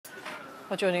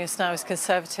Well, joining us now is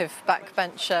Conservative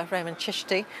backbencher Rehman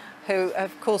Chishti, who,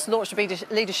 of course, launched a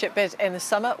leadership bid in the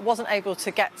summer, wasn't able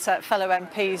to get fellow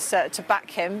MPs to back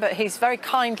him, but he's very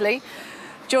kindly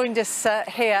joined us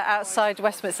here outside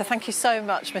Westminster. Thank you so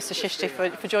much, Mr Chishti,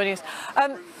 for joining us.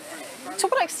 To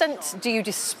what extent do you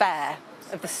despair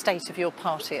of the state of your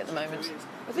party at the moment?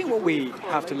 I think what we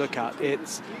have to look at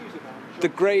is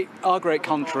our great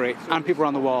country and people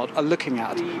around the world are looking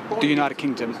at the United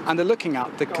Kingdom, and they're looking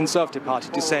at the Conservative Party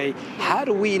to say, how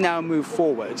do we now move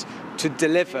forward to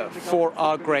deliver for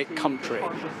our great country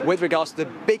with regards to the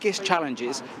biggest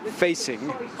challenges facing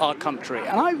our country?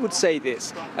 And I would say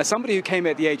this, as somebody who came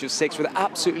at the age of 6 with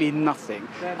absolutely nothing,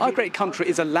 our great country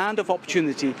is a land of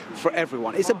opportunity for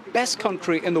everyone. It's the best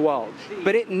country in the world,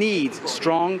 but it needs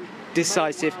strong,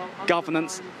 decisive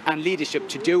governance and leadership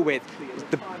to deal with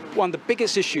one of the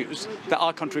biggest issues that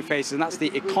our country faces, and that's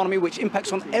the economy, which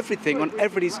impacts on everything, on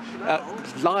everybody's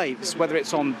lives, whether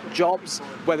it's on jobs,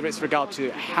 whether it's regard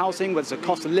to housing, whether it's the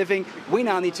cost of living. We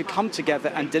now need to come together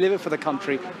and deliver for the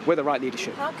country with the right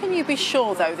leadership. How can you be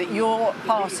sure, though, that your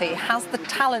party has the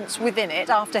talents within it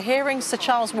after hearing Sir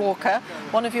Charles Walker,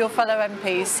 one of your fellow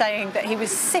MPs, saying that he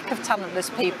was sick of talentless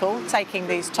people taking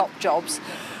these top jobs,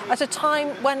 at a time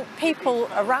when people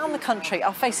around the country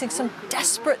are facing some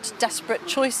desperate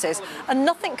choices and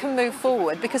nothing can move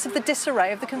forward because of the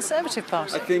disarray of the Conservative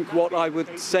Party? I think what I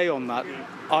would say on that,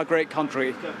 our great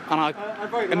country and our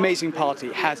amazing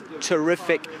party has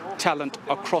terrific talent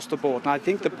across the board. And I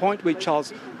think the point which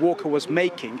Charles Walker was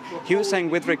making, he was saying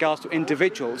with regards to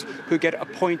individuals who get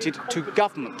appointed to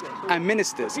government and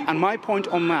ministers. And my point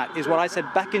on that is what I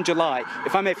said back in July,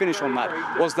 if I may finish on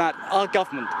that, was that our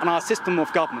government and our system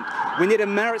of government, we need a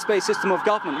merits-based system of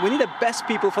government. We need the best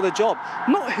people for the job,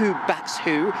 not who backs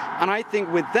who. And I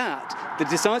think with that, the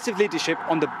decisive leadership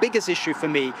on the biggest issue for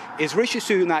me is Rishi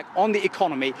Sunak on the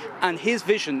economy and his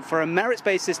vision for a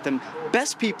merits-based system,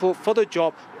 best people for the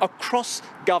job across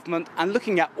government and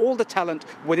looking at all the talent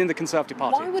within the Conservative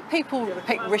Party. Why would people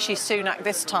pick Rishi Sunak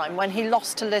this time when he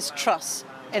lost to Liz Truss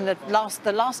in the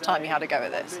last time he had a go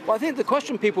at this? Well, I think the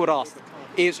question people would ask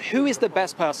is who is the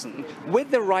best person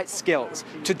with the right skills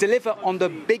to deliver on the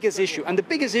biggest issue? And the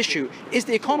biggest issue is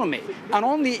the economy. And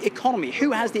on the economy,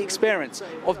 who has the experience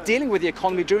of dealing with the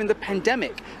economy during the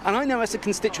pandemic? And I know as a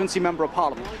constituency member of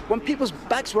Parliament, when people's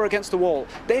backs were against the wall,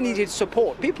 they needed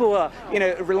support. People were,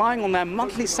 relying on their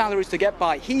monthly salaries to get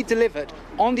by. He delivered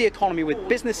on the economy with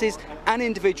businesses and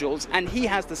individuals, and he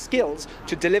has the skills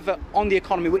to deliver on the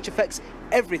economy, which affects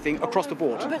everything across the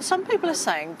board. But some people are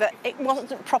saying that it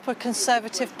wasn't proper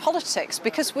Conservative politics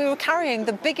because we were carrying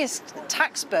the biggest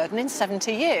tax burden in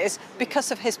 70 years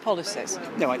because of his policies.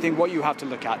 No, I think what you have to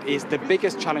look at is the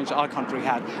biggest challenge that our country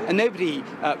had, and nobody,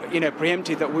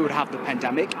 preempted that we would have the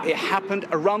pandemic. It happened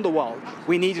around the world.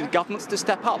 We needed governments to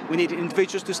step up. We needed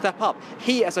individuals to step up.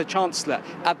 He, as a chancellor,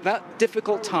 at that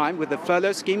difficult time with the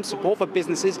furlough scheme, support for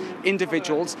businesses,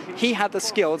 individuals, he had the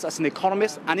skills as an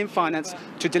economist and in finance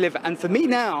to deliver. And for me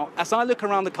now, as I look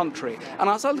around the country and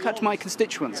as I look at my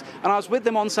constituents, and I was with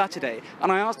them on Saturday,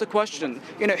 and I asked the question,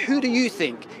 who do you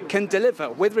think can deliver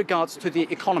with regards to the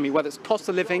economy, whether it's cost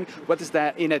of living, whether it's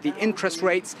the interest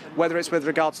rates, whether it's with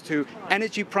regards to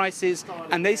energy prices?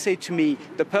 And they say to me,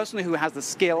 the person who has the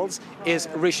skills is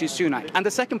Rishi Sunak. And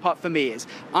the second part for me is,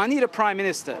 I need a Prime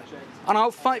Minister, and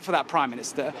I'll fight for that Prime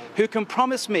Minister, who can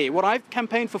promise me what I've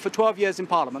campaigned for 12 years in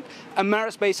Parliament, a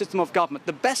merits-based system of government,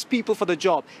 the best people for the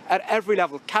job at every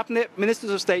level, Cabinet, Ministers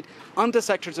of State,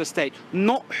 Under-Secretaries of State,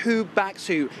 not who backs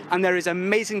who. And there is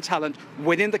amazing talent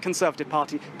within the Conservative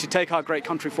Party to take our great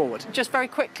country forward. Just very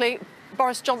quickly,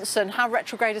 Boris Johnson, how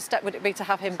retrograde a step would it be to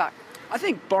have him back? I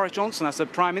think Boris Johnson, as a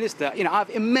Prime Minister, I have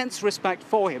immense respect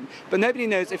for him, but nobody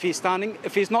knows if he's standing,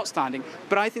 if he's not standing.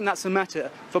 But I think that's a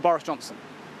matter for Boris Johnson.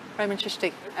 Rehman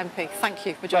Chishti MP, thank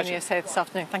you for joining us here this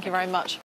afternoon. Thank you very much.